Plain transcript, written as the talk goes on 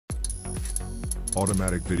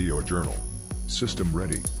Automatic Video Journal. System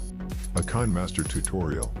ready. A KineMaster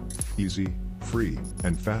tutorial. Easy, free,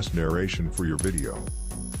 and fast narration for your video.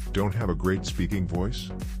 Don't have a great speaking voice?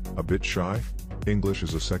 A bit shy? English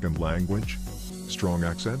is a second language? Strong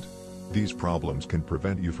accent? These problems can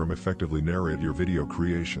prevent you from effectively narrate your video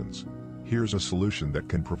creations. Here's a solution that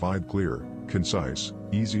can provide clear, concise,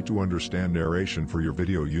 easy to understand narration for your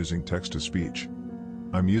video using text-to-speech.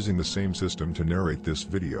 I'm using the same system to narrate this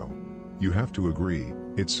video. You have to agree,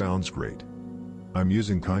 it sounds great. I'm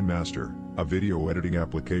using KineMaster, a video editing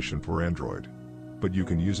application for Android. But you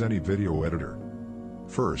can use any video editor.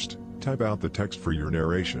 First, type out the text for your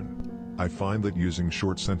narration. I find that using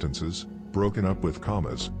short sentences, broken up with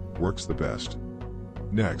commas, works the best.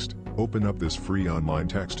 Next, open up this free online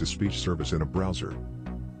text-to-speech service in a browser.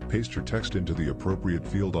 Paste your text into the appropriate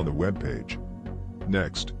field on the web page.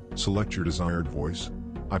 Next, select your desired voice.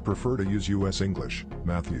 I prefer to use US English,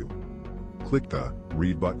 Matthew. Click the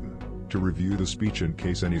Read button to review the speech in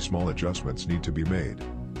case any small adjustments need to be made.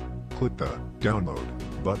 Click the Download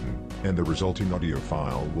button, and the resulting audio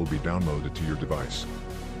file will be downloaded to your device.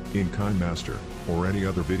 In KineMaster, or any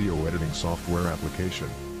other video editing software application,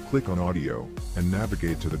 click on Audio, and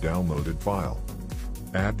navigate to the downloaded file.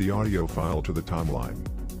 Add the audio file to the timeline.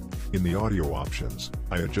 In the audio options,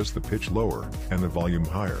 I adjust the pitch lower, and the volume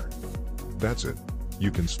higher. That's it. You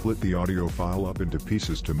can split the audio file up into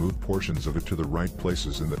pieces to move portions of it to the right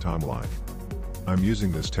places in the timeline. I'm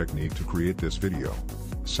using this technique to create this video.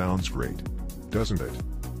 Sounds great, doesn't it?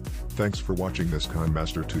 Thanks for watching this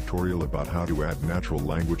KineMaster tutorial about how to add natural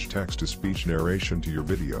language text-to-speech narration to your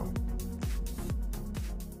video.